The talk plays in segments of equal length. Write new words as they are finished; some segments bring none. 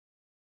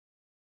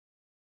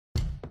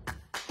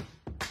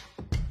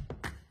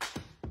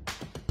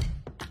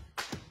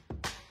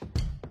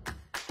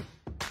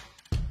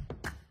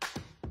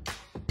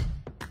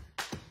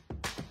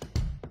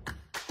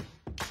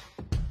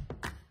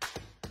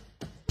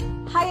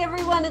Hi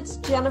everyone, it's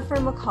Jennifer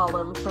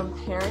McCollum from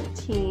Parent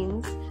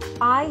Teens.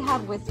 I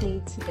have with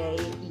me today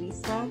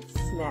Lisa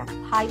Smith.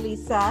 Hi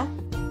Lisa.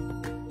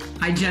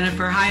 Hi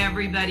Jennifer. Hi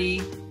everybody.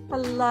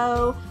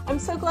 Hello. I'm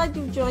so glad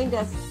you've joined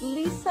us.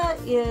 Lisa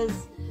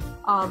is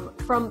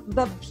from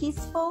The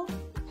Peaceful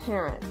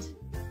Parent.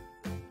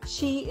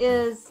 She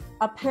is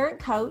a parent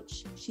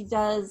coach. She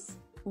does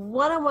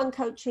one-on-one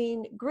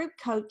coaching, group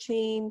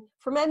coaching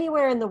from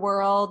anywhere in the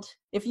world,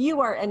 if you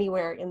are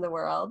anywhere in the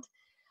world.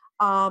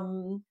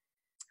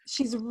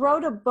 She's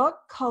wrote a book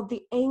called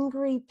The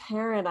Angry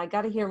Parent. I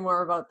got to hear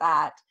more about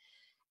that.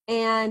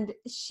 And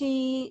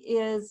she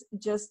is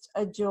just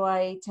a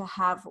joy to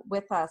have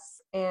with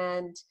us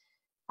and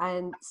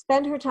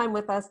spend her time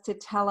with us to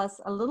tell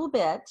us a little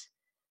bit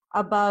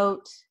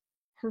about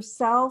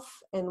herself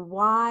and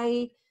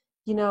why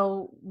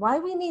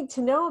we need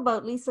to know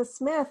about Lisa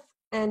Smith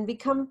and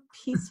become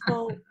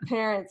peaceful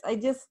parents.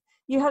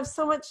 You have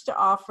so much to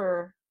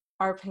offer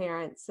our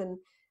parents, and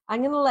I'm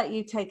going to let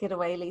you take it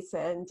away, Lisa,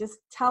 and just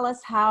tell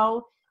us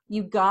how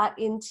you got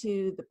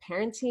into the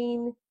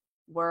parenting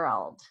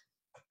world.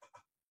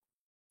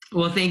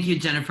 Well, thank you,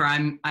 Jennifer.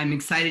 I'm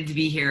excited to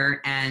be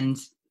here. And,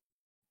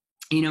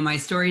 my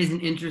story is an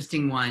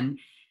interesting one,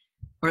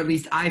 or at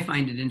least I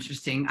find it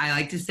interesting. I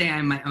like to say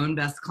I'm my own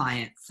best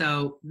client.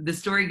 So the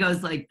story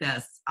goes like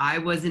this. I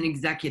was an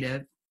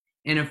executive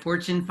in a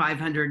Fortune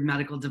 500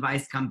 medical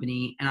device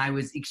company, and I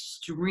was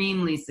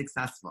extremely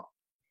successful.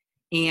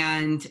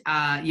 And,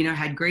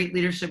 had great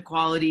leadership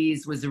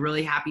qualities, was a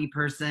really happy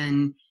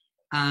person,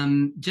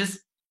 found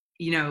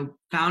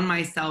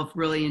myself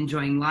really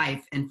enjoying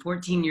life. And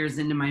 14 years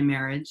into my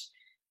marriage,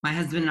 my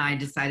husband and I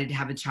decided to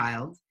have a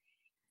child.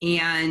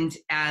 And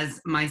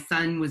as my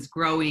son was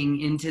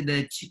growing into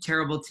the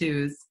terrible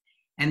 2s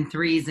and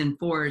 3s and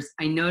 4s,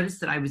 I noticed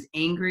that I was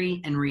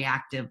angry and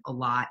reactive a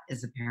lot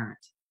as a parent.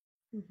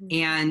 Mm-hmm.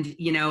 And,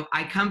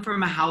 I come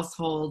from a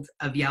household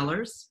of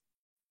yellers.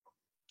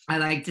 I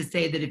like to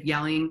say that if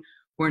yelling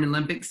were an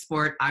Olympic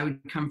sport, I would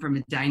come from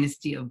a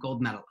dynasty of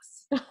gold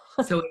medalists.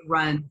 So it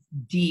runs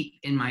deep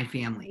in my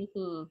family.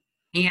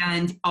 Mm-hmm.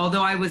 And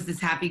although I was this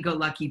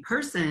happy-go-lucky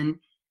person,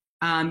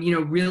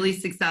 really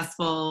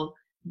successful,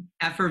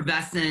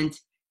 effervescent,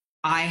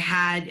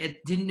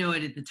 didn't know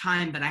it at the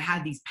time, but I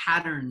had these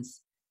patterns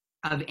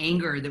of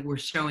anger that were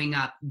showing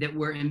up that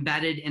were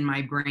embedded in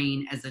my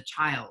brain as a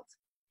child.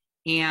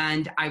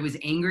 And I was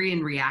angry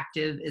and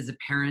reactive as a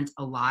parent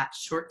a lot,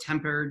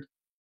 short-tempered.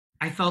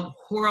 I felt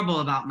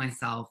horrible about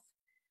myself.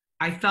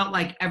 I felt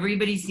like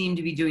everybody seemed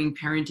to be doing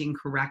parenting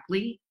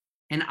correctly,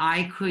 and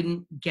I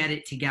couldn't get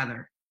it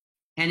together.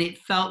 And it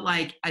felt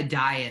like a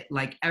diet.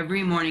 Like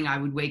every morning I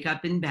would wake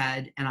up in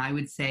bed and I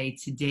would say,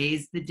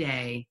 today's the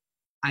day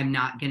I'm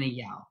not going to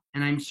yell.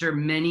 And I'm sure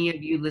many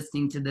of you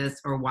listening to this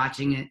or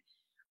watching it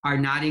are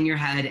nodding your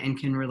head and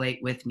can relate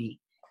with me.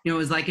 It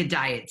was like a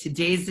diet.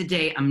 Today's the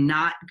day I'm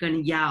not going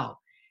to yell.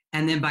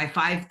 And then by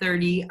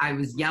 5:30, I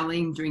was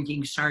yelling,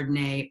 drinking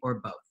Chardonnay,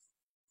 or both.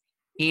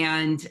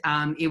 And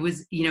it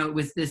was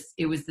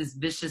this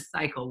vicious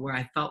cycle where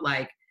I felt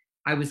like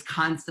I was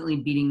constantly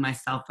beating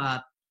myself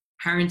up.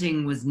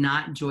 Parenting was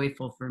not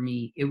joyful for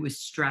me. It was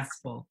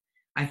stressful.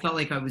 I felt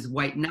like I was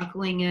white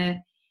knuckling it,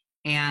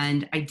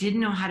 and I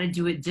didn't know how to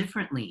do it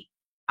differently.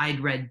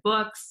 I'd read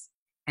books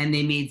and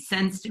they made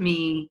sense to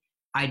me.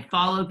 I'd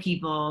follow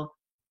people.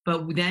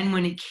 But then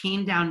when it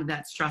came down to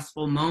that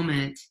stressful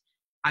moment,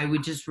 I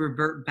would just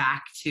revert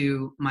back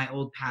to my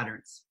old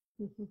patterns.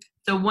 Mm-hmm.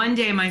 So one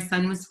day my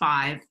son was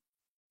 5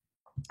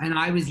 and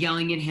I was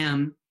yelling at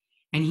him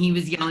and he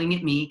was yelling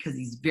at me because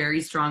he's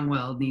very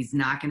strong-willed and he's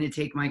not going to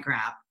take my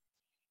crap.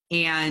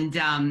 And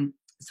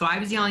so I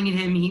was yelling at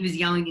him, he was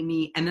yelling at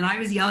me, and then I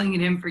was yelling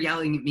at him for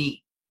yelling at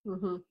me.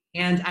 Mm-hmm.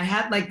 And I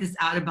had like this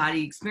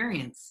out-of-body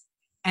experience.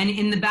 And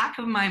in the back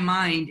of my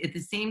mind, at the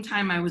same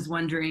time, I was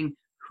wondering,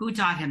 who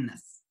taught him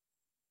this?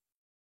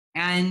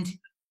 And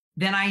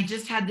then I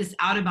just had this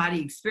out-of-body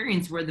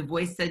experience where the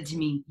voice said to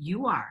me,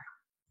 you are.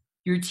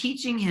 You're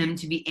teaching him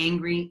to be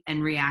angry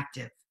and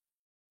reactive.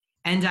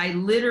 And I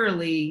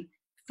literally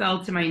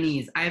fell to my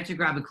knees. I have to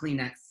grab a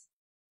Kleenex.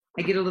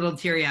 I get a little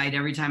teary-eyed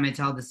every time I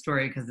tell the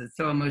story because it's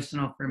so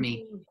emotional for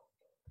me.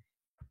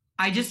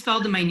 I just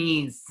fell to my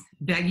knees,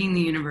 begging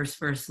the universe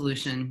for a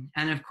solution.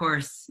 And of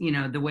course,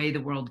 the way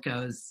the world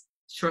goes,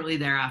 shortly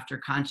thereafter,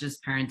 conscious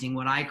parenting,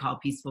 what I call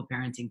peaceful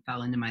parenting,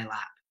 fell into my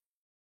lap.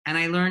 And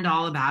I learned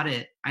all about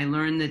it. I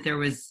learned that there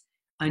was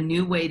a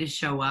new way to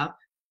show up.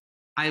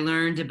 I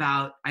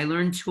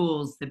learned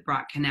tools that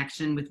brought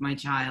connection with my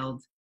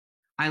child.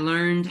 I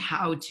learned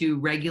how to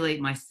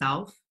regulate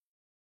myself.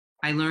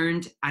 I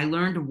learned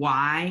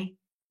why,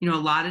 a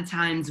lot of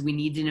times we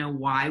need to know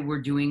why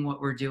we're doing what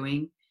we're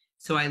doing.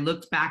 So I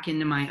looked back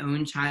into my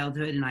own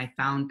childhood and I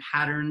found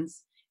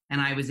patterns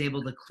and I was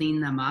able to clean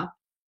them up.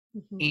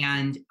 Mm-hmm.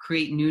 And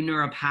create new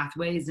neural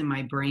pathways in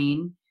my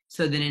brain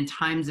so that in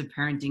times of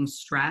parenting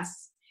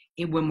stress,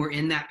 when we're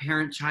in that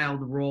parent-child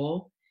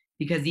role,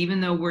 because even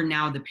though we're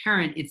now the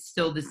parent, it's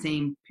still the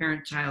same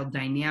parent-child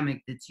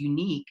dynamic that's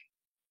unique.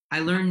 I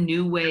learned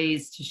new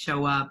ways to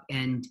show up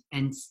and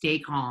stay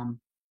calm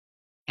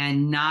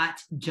and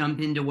not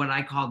jump into what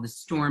I call the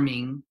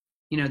storming,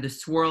 the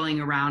swirling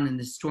around and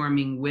the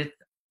storming with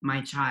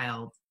my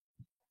child.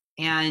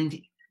 And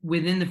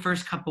within the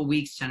first couple of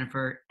weeks,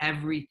 Jennifer,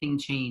 everything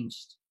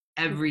changed.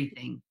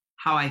 Everything.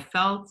 How I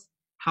felt,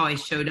 how I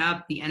showed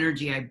up, the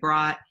energy I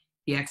brought,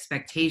 the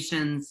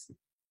expectations.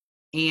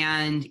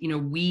 And,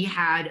 we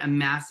had a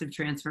massive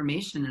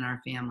transformation in our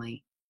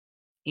family.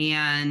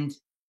 And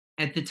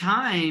at the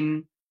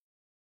time,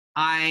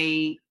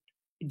 I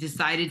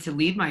decided to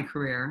leave my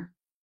career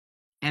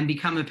and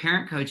become a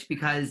parent coach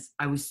because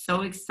I was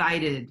so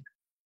excited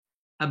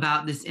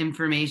about this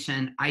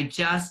information. I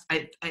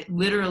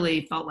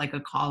literally felt like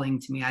a calling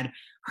to me. I'd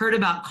heard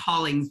about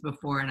callings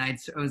before, and I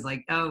was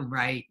like, oh,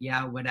 right,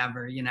 yeah,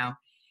 whatever,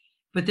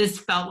 But this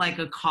felt like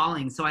a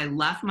calling. So I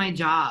left my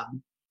job,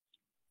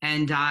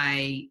 and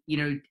I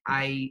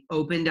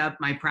opened up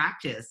my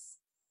practice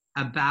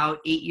about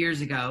 8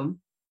 years ago,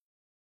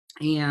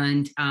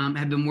 and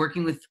have been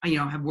working with,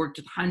 have worked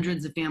with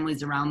hundreds of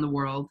families around the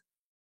world.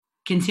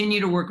 Continue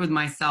to work with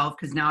myself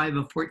because now I have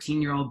a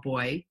 14-year-old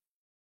boy.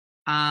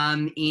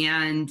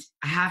 And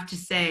I have to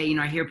say,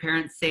 I hear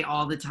parents say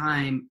all the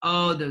time,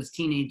 oh, those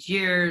teenage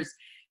years,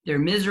 they're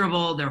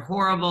miserable, they're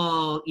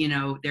horrible,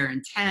 they're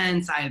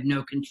intense, I have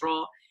no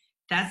control.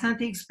 That's not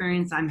the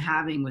experience I'm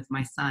having with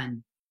my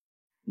son.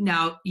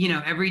 Now,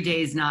 every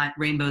day is not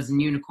rainbows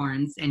and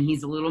unicorns, and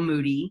he's a little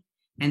moody,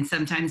 and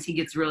sometimes he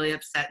gets really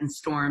upset and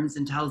storms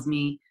and tells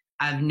me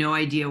I have no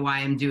idea why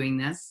I'm doing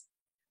this.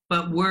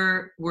 But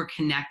we're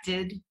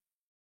connected,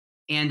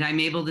 and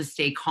I'm able to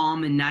stay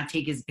calm and not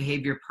take his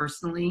behavior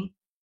personally.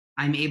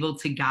 I'm able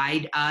to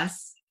guide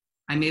us.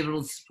 I'm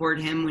able to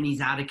support him when he's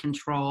out of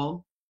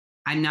control.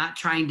 I'm not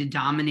trying to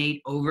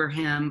dominate over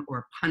him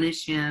or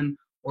punish him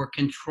or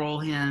control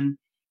him.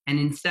 And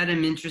instead,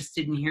 I'm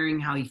interested in hearing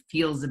how he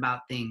feels about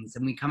things,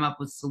 and we come up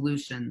with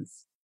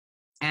solutions.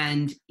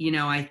 And,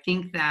 I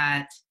think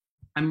that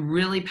I'm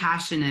really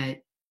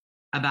passionate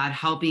about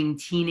helping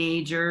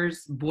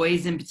teenagers,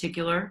 boys in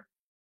particular,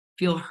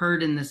 feel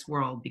heard in this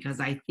world, because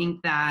I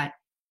think that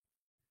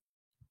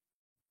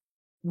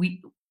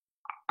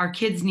our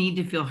kids need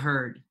to feel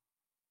heard.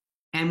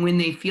 And when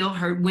they feel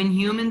heard, when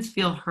humans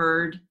feel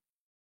heard,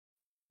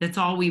 that's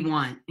all we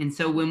want. And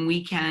so when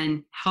we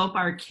can help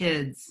our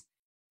kids,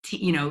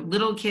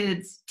 little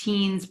kids,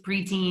 teens,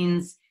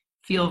 preteens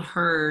feel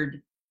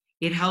heard,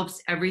 it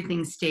helps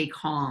everything stay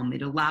calm.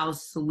 It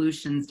allows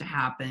solutions to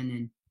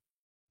happen,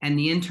 and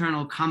the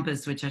internal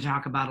compass, which I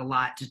talk about a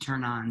lot, to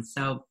turn on.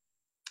 So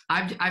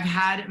I've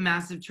had a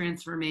massive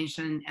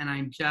transformation, and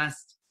I'm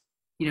just,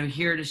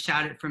 here to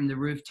shout it from the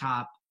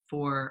rooftop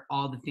for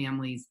all the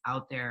families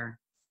out there.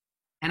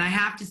 And I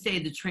have to say,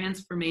 the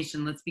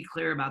transformation, let's be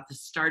clear about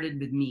this, started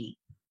with me.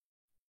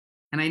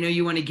 And I know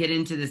you want to get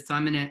into this, so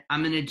I'm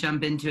gonna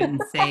jump into it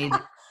and say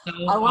that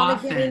so I want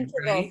often, to get into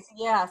right? this.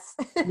 Yes.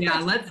 Yeah,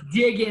 let's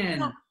dig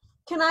in.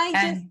 Can I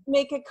just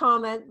make a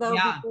comment though,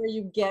 before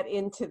you get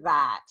into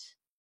that?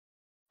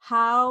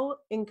 How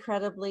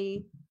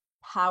incredibly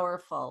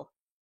powerful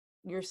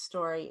your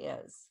story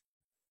is,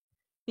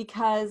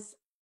 because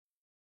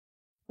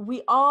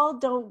we all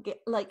don't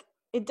get,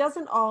 it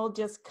doesn't all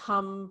just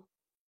come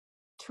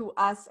to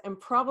us, and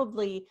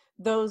probably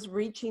those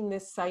reaching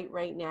this site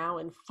right now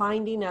and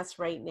finding us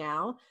right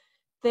now,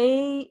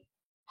 they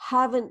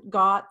haven't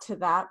got to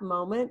that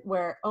moment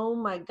where, oh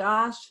my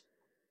gosh,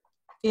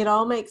 it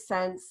all makes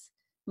sense.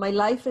 My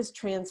life is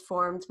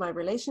transformed. My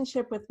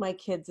relationship with my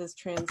kids is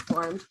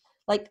transformed.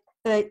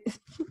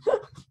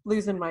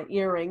 Losing my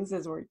earrings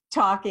as we're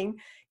talking,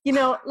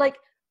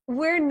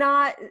 we're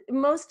not,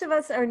 most of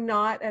us are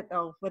not at,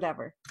 oh,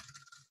 whatever.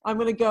 I'm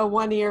going to go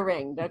one ear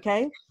ringed.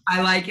 Okay.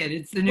 I like it.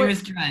 It's the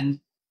newest trend.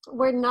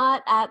 We're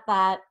not at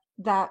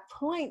that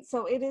point.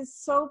 So it is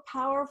so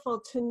powerful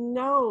to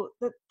know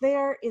that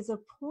there is a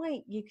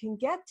point you can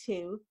get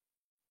to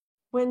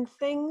when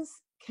things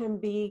can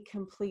be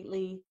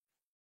completely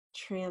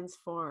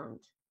transformed.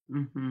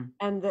 Mm-hmm.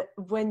 And that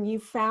when you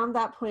found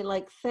that point,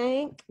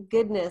 thank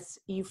goodness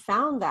you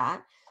found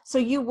that. So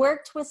you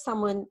worked with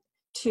someone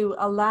to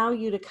allow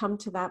you to come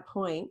to that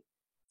point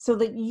so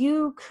that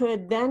you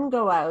could then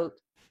go out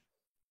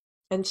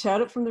and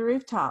shout it from the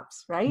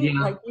rooftops, right?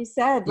 Yeah. Like you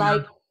said,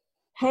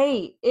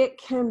 hey, it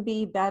can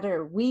be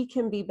better. We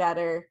can be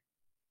better.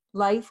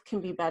 Life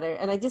can be better.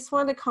 And I just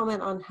want to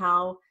comment on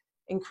how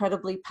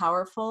incredibly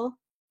powerful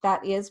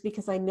that is,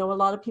 because I know a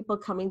lot of people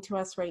coming to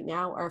us right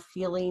now are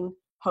feeling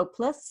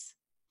hopeless.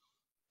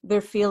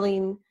 They're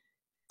feeling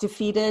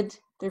defeated.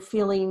 They're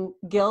feeling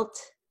guilt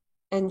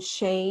and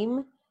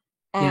shame,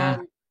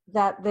 and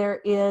that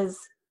there is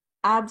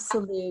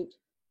absolute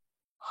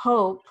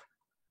hope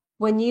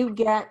when you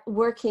get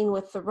working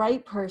with the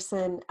right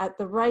person at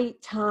the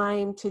right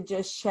time to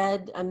just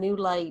shed a new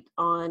light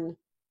on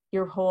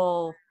your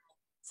whole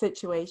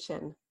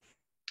situation.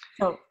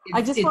 So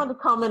I just want to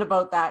comment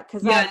about that.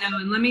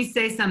 And let me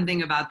say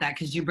something about that,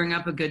 because you bring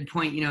up a good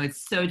point.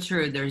 It's so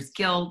true. There's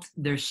guilt,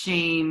 there's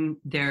shame,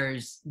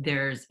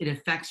 it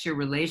affects your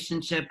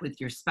relationship with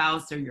your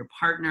spouse or your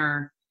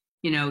partner.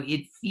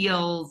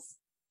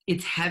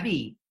 It's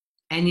heavy.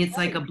 and it's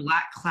like Right. a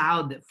black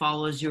cloud that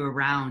follows you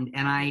around.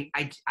 And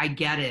I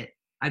get it.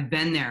 I've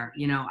been there.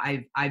 You know,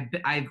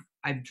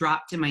 I've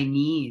dropped to my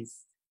knees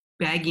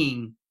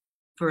begging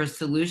for a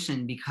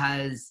solution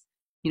because,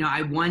 you know,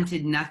 I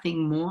wanted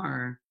nothing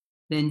more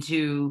than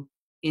to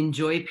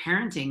enjoy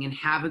parenting and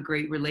have a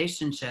great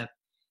relationship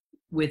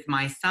with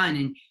my son.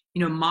 And,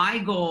 you know, my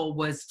goal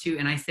was to,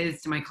 and I say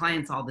this to my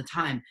clients all the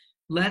time,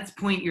 let's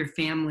point your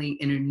family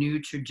in a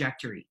new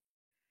trajectory.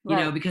 You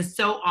know, Right. because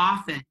so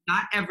often,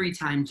 not every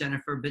time,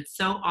 Jennifer, but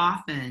so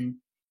often,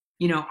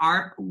 you know,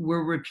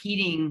 we're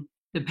repeating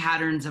the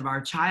patterns of our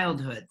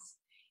childhoods.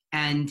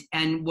 And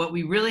what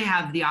we really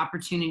have the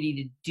opportunity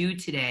to do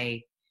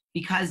today,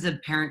 because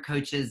of parent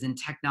coaches and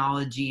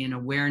technology and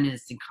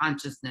awareness and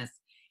consciousness,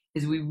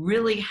 is we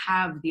really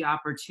have the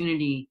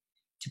opportunity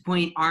to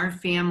point our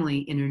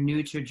family in a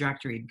new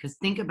trajectory. Because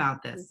think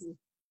about this, Mm-hmm.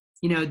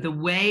 you know, the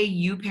way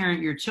you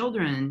parent your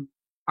children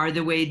are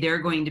the way they're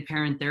going to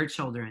parent their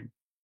children.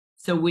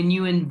 So when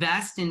you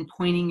invest in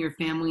pointing your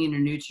family in a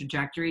new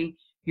trajectory,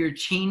 you're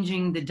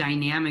changing the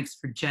dynamics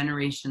for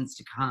generations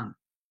to come.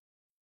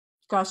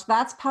 Gosh,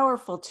 that's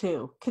powerful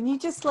too. Can you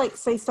just like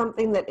say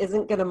something that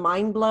isn't going to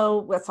mind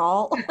blow us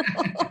all?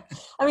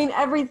 I mean,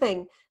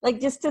 everything.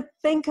 Like just to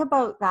think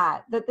about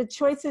that the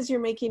choices you're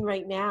making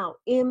right now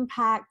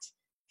impact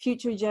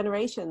future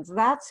generations.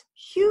 That's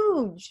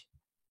huge.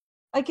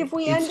 Like if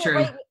we It's end it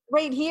true.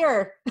 right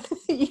here,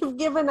 you've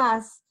given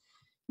us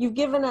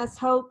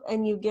hope,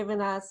 and you've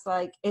given us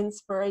like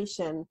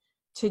inspiration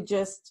to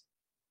just,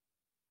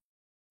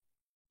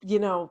 you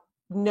know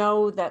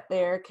that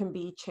there can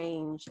be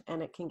change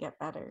and it can get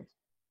better.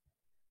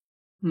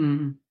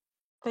 Mm,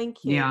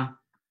 Thank you. yeah,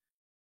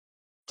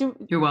 Do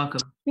you're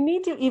welcome. we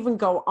need to even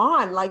go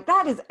on? Like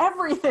that is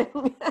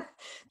everything.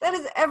 That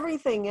is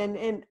everything,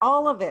 and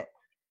all of it,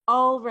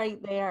 all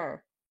right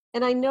there.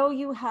 And I know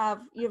you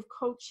have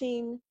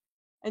coaching,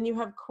 and you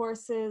have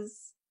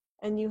courses,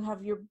 and you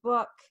have your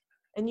book,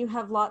 and you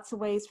have lots of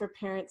ways for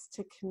parents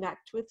to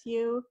connect with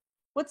you.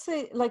 What's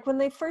it like when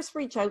they first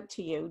reach out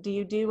to you? Do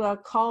you do a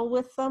call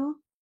with them?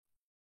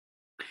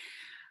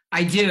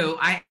 I do.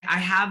 I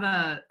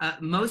have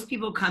most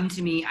people come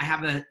to me. I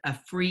have a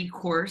free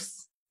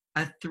course,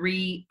 a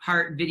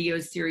 3-part video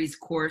series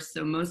course.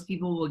 So most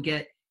people will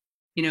get,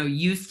 you know,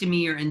 used to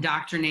me or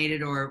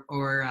indoctrinated or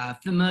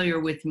familiar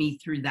with me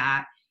through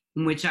that,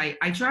 in which I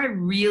try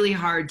really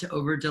hard to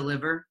over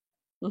deliver.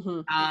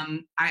 Mm-hmm.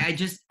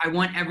 I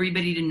want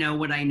everybody to know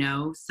what I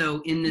know.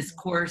 So in this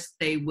course,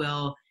 they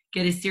will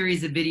get a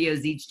series of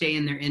videos each day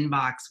in their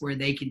inbox where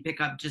they can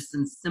pick up just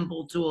some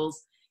simple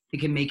tools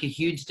that can make a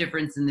huge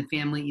difference in the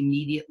family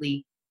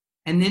immediately.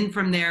 And then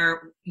from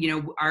there, you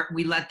know,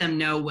 we let them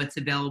know what's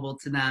available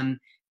to them.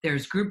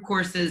 There's group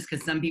courses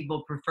because some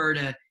people prefer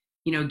to,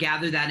 you know,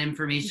 gather that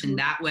information Mm-hmm.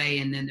 that way.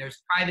 And then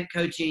there's private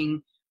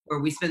coaching where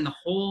we spend the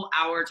whole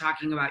hour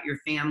talking about your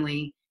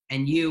family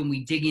and you, and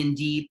we dig in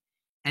deep.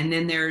 And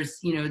then there's,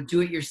 you know,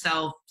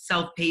 do-it-yourself,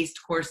 self-paced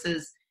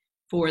courses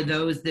for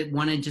those that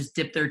want to just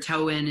dip their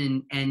toe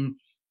in and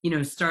you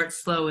know, start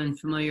slow and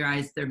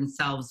familiarize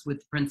themselves with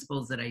the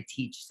principles that I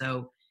teach.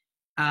 So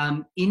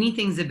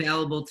anything's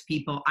available to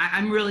people.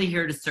 I'm really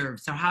here to serve.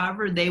 So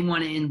however they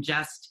want to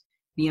ingest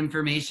the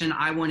information,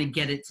 I want to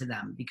get it to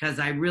them because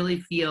I really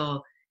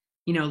feel,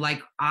 you know,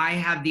 like I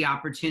have the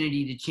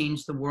opportunity to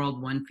change the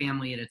world one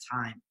family at a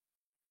time.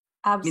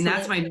 I mean,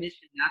 that's my Absolutely.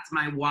 mission. That's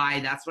my why.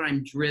 That's what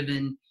I'm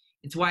driven.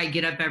 It's why I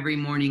get up every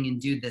morning and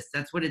do this.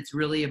 That's what it's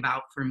really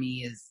about for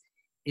me is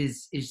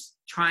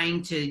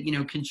trying to, you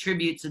know,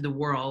 contribute to the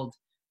world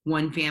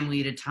one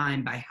family at a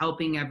time by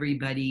helping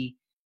everybody,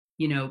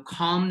 you know,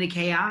 calm the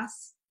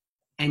chaos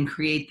and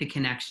create the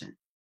connection.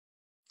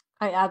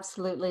 I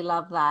absolutely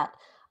love that.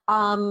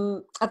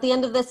 At the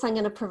end of this, I'm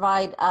going to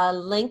provide a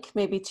link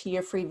maybe to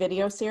your free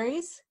video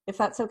series, if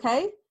that's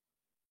okay.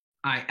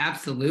 I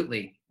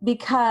absolutely.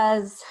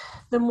 Because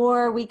the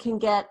more we can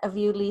get of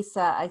you,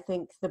 Lisa, I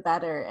think the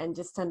better, and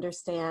just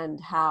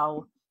understand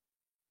how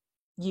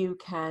you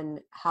can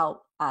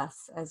help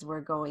us as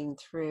we're going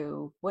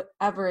through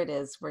whatever it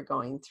is we're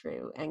going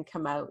through and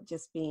come out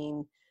just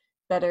being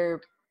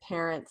better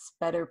parents,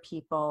 better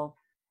people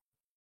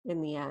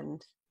in the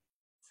end.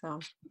 So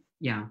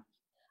Yeah.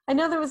 I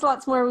know there was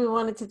lots more we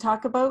wanted to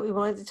talk about. We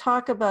wanted to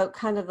talk about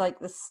kind of like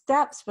the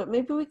steps, but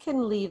maybe we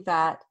can leave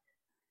that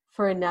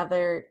for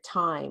another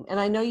time. And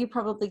I know you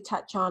probably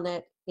touch on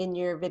it in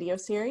your video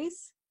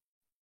series.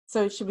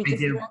 So should we I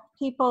just do. direct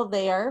people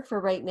there for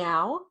right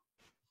now?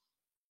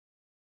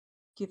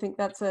 Do you think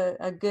that's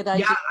a good Yeah,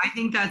 idea? I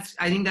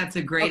think that's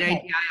a great Okay.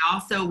 idea. I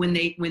also when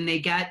they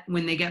get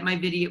my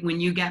video,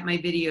 when you get my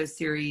video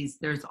series,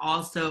 there's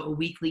also a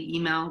weekly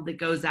email that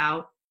goes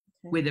out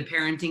Okay. with a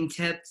parenting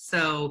tip.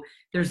 So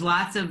there's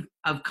lots of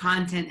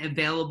content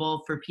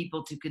available for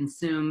people to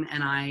consume,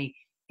 and I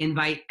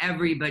invite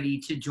everybody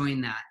to join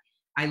that.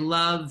 I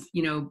love,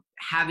 you know,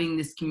 having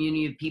this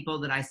community of people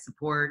that I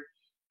support,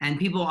 and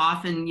people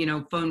often, you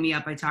know, phone me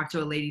up. I talked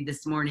to a lady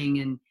this morning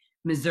in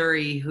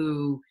Missouri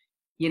who,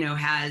 you know,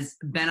 has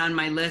been on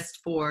my list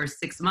for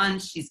 6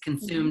 months. She's Mm-hmm.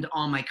 consumed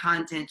all my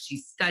content.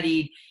 She's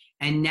studied.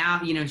 And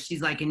now, you know,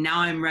 she's like, and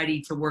now I'm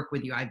ready to work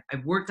with you.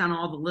 I've worked on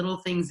all the little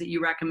things that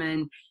you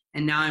recommend,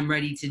 and now I'm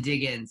ready to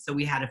dig in. So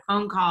we had a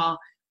phone call,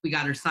 we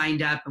got her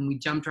signed up, and we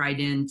jumped right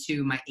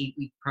into my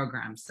 8-week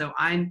program. So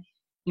I'm,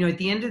 you know, at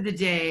the end of the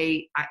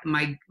day,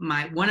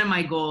 one of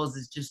my goals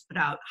is just put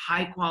out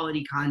high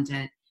quality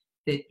content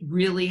that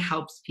really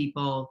helps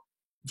people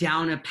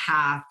down a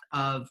path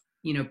of,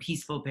 you know,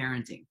 peaceful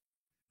parenting.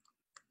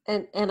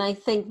 And I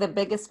think the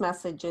biggest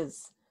message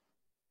is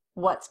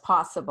what's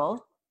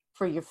possible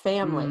for your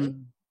family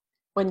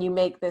when you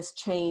make this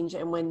change,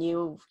 and when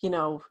you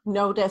know,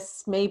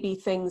 notice maybe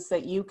things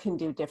that you can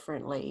do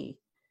differently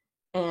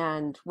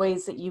and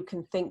ways that you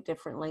can think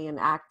differently and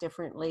act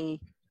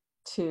differently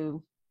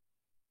to,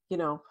 you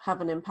know,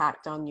 have an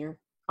impact on your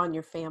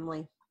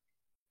family.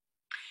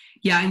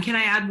 Yeah, and can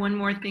I add one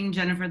more thing,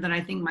 Jennifer, that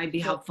I think might be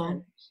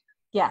helpful?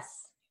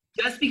 Yes.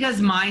 Just because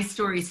my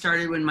story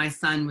started when my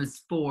son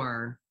was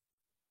 4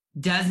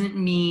 doesn't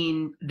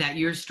mean that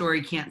your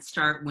story can't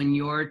start when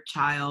your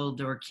child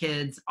or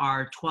kids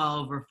are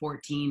 12 or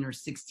 14 or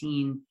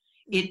 16.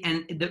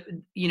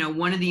 You know,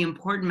 one of the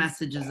important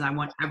messages I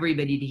want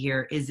everybody to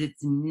hear is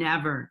it's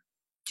never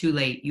too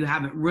late. You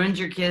haven't ruined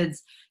your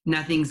kids.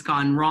 Nothing's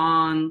gone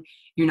wrong.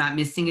 You're not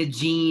missing a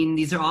gene.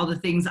 These are all the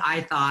things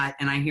I thought,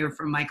 and I hear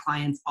from my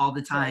clients all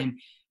the time.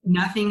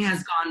 Nothing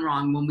has gone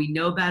wrong. When we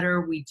know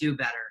better, we do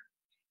better.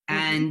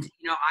 And,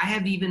 you know, I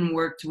have even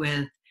worked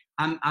with,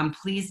 I'm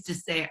pleased to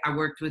say I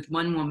worked with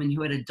one woman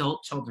who had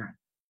adult children,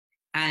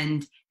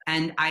 and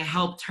I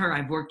helped her.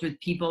 I've worked with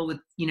people with,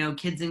 you know,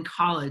 kids in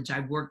college.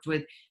 I've worked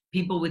with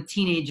people with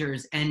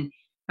teenagers. And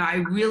I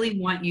really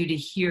want you to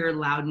hear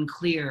loud and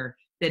clear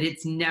that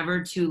it's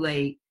never too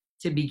late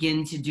to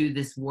begin to do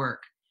this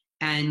work.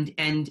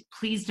 And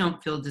please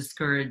don't feel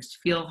discouraged.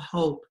 Feel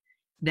hope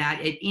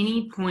that at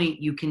any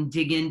point you can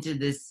dig into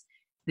this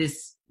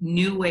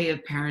new way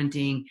of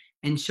parenting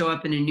and show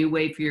up in a new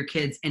way for your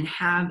kids and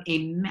have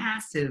a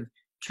massive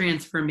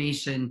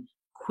transformation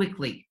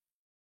quickly.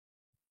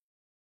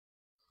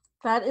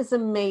 That is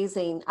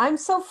amazing. I'm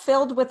so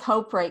filled with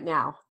hope right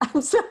now.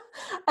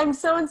 I'm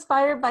so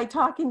inspired by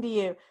talking to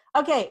you.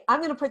 Okay,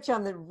 I'm going to put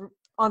you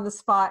on the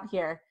spot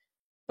here.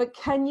 But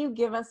can you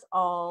give us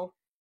all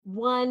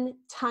one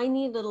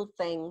tiny little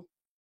thing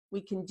we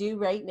can do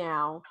right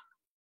now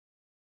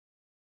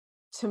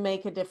to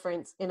make a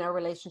difference in our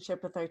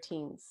relationship with our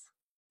teens?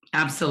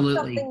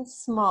 Absolutely. Something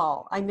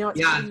small. I know it's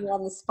putting you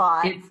on the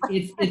spot.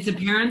 It's a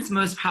parent's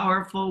most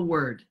powerful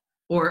word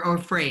or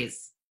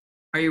phrase.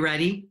 Are you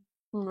ready?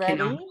 Ready?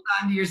 Okay, now hold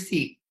on to your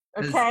seat.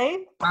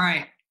 Okay. All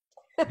right.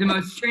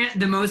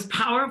 The most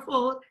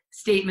powerful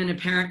statement a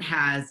parent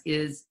has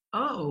is,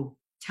 "Oh,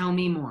 tell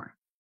me more."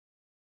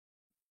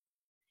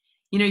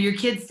 You know, your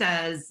kid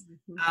says,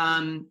 you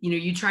know,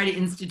 you try to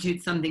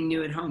institute something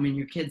new at home and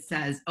your kid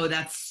says, "Oh,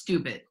 that's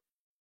stupid."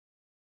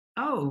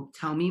 "Oh,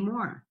 tell me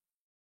more."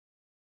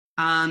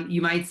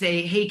 You might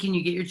say, "Hey, can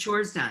you get your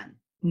chores done?"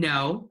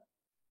 "No."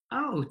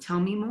 "Oh,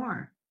 tell me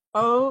more."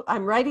 "Oh,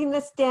 I'm writing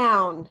this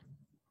down.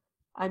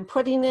 I'm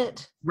putting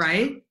it."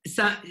 Right?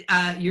 So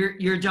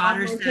your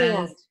daughter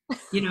says,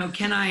 you know,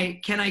 can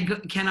I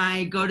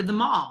go to the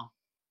mall?"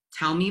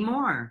 "Tell me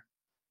more.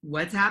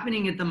 What's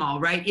happening at the mall?"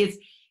 Right?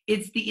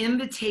 It's the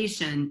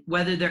invitation,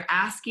 whether they're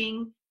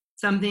asking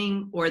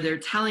something or they're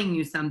telling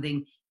you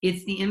something,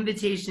 it's the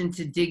invitation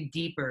to dig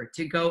deeper,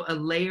 to go a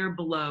layer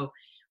below,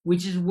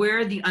 which is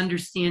where the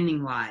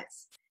understanding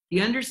lies.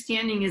 The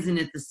understanding isn't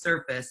at the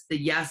surface, the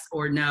yes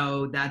or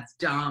no, that's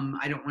dumb,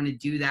 I don't want to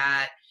do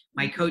that,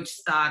 my coach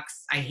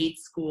sucks, I hate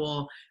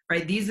school,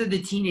 right? These are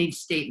the teenage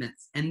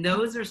statements. And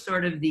those are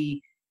sort of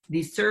the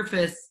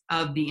surface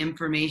of the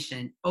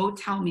information. "Oh,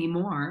 tell me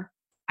more.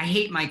 I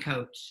hate my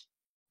coach."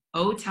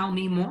 "Oh, tell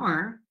me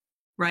more,"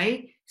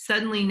 right?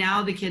 Suddenly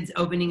now the kid's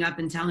opening up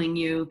and telling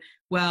you,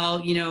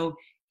 "Well, you know,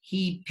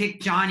 he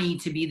picked Johnny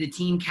to be the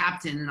team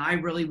captain and I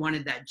really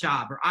wanted that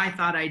job," or "I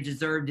thought I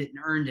deserved it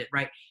and earned it,"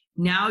 right?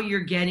 Now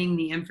you're getting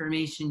the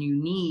information you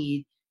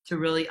need to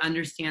really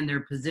understand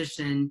their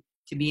position,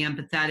 to be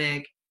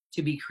empathetic,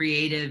 to be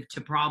creative,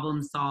 to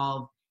problem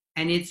solve.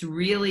 And it's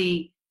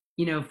really,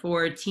 you know,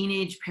 for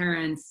teenage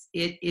parents,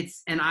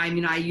 it's, and I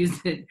mean, I use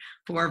it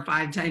 4 or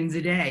 5 times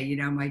a day. You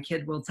know, my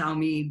kid will tell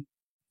me,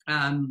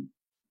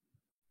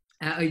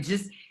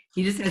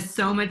 he just has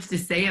so much to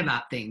say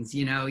about things.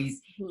 You know,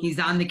 he's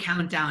on the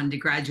countdown to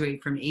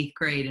graduate from 8th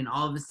grade and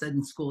all of a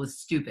sudden school is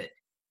stupid.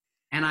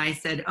 And I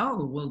said,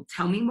 "Oh, well,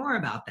 tell me more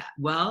about that."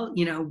 "Well,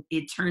 you know,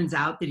 it turns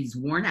out that he's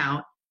worn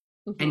out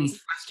and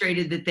he's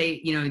frustrated that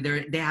they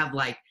have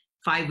like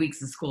 5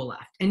 weeks of school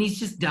left and he's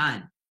just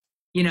done,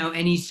 you know,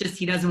 and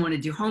he doesn't want to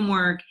do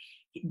homework.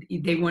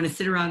 They want to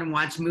sit around and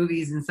watch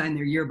movies and sign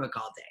their yearbook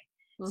all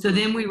day." So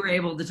then we were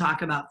able to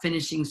talk about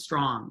finishing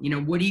strong. You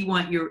know, what do you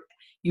want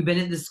you've been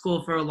at the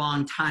school for a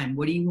long time.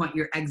 What do you want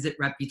your exit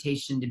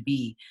reputation to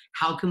be?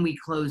 How can we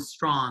close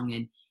strong?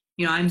 And,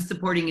 you know, I'm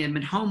supporting him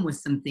at home with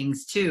some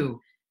things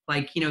too,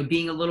 like, you know,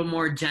 being a little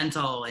more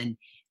gentle and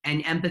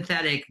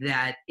empathetic,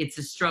 that it's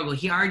a struggle.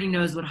 He already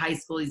knows what high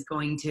school he's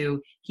going to.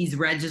 He's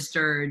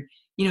registered.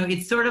 You know,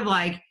 it's sort of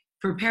like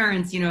for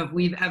parents, if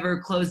we've ever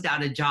closed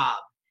out a job,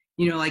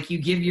 like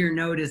you give your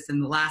notice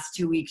in the last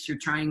 2 weeks, you're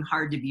trying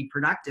hard to be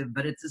productive,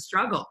 but it's a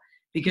struggle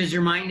because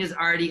your mind is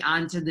already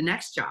on to the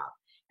next job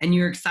and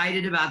you're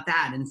excited about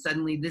that. And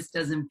suddenly this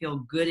doesn't feel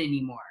good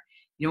anymore.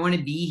 You don't want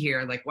to be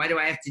here. Like, why do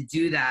I have to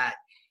do that?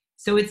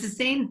 So it's the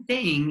same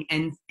thing.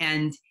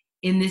 And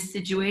in this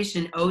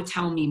situation, oh,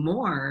 tell me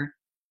more.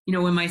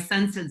 When my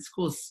son said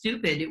school's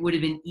stupid, it would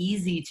have been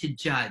easy to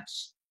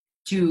judge.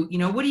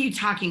 What are you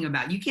talking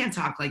about? You can't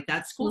talk like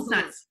that. School's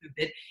not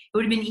stupid. It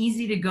would have been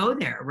easy to go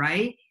there,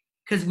 right?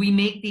 Because we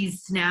make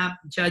these snap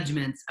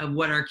judgments of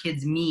what our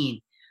kids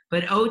mean.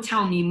 But oh,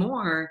 tell me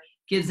more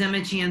gives them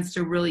a chance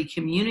to really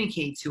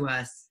communicate to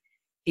us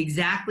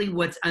exactly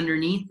what's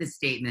underneath the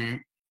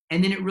statement.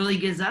 And then it really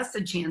gives us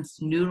a chance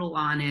to noodle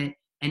on it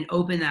and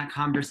open that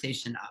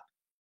conversation up.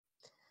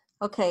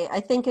 Okay, I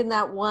think in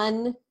that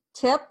one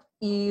tip,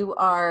 you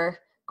are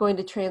going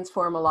to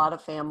transform a lot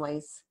of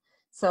families.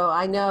 So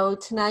I know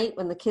tonight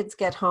when the kids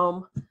get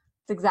home,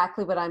 it's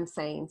exactly what I'm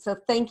saying. So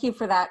thank you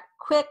for that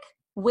quick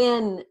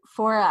win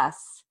for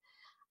us.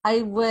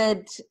 I'd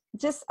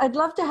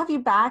love to have you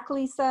back,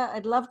 Lisa.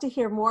 I'd love to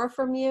hear more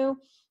from you.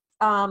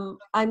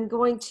 I'm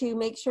going to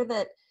make sure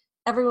that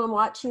everyone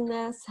watching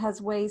this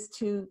has ways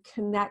to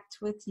connect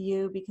with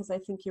you because I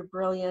think you're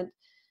brilliant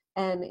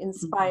and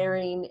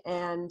inspiring.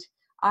 And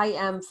I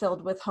am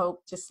filled with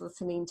hope just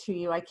listening to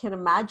you. I can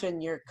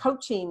imagine your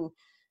coaching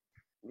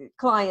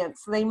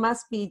clients. They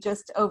must be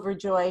just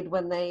overjoyed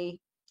when they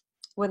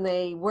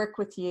work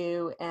with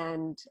you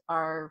and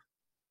are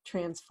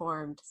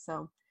transformed.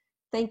 So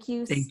thank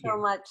you so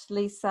much,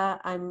 Lisa.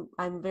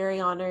 I'm very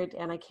honored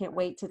and I can't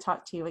wait to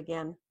talk to you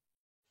again.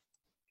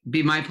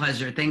 Be my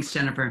pleasure. Thanks,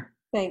 Jennifer.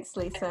 Thanks,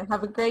 Lisa.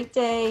 Have a great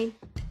day.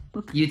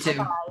 You too.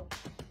 Bye.